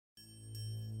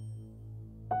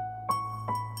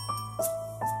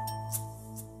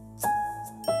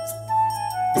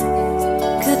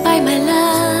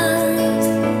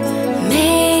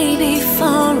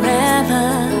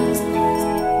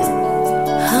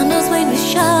knows when we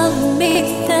shall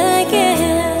meet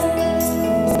again.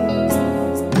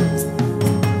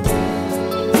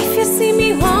 If you see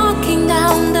me walking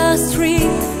down the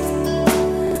street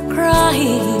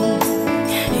crying,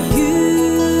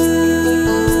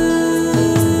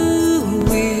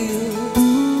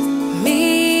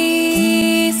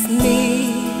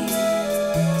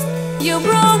 you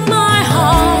broke my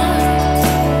heart.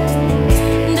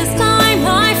 This time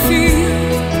I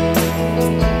feel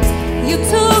you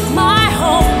took my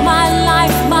hope, my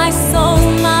life, my soul,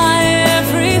 my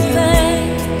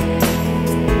everything.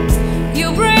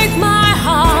 You break my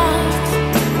heart.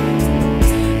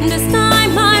 This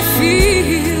time I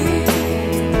feel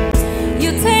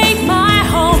you take my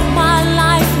hope, my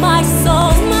life, my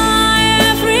soul, my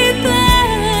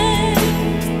everything.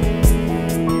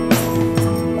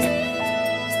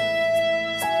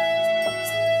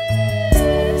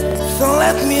 Don't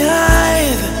let me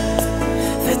hide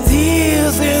the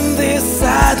tears in this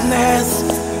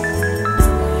sadness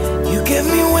you gave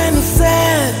me when you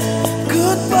said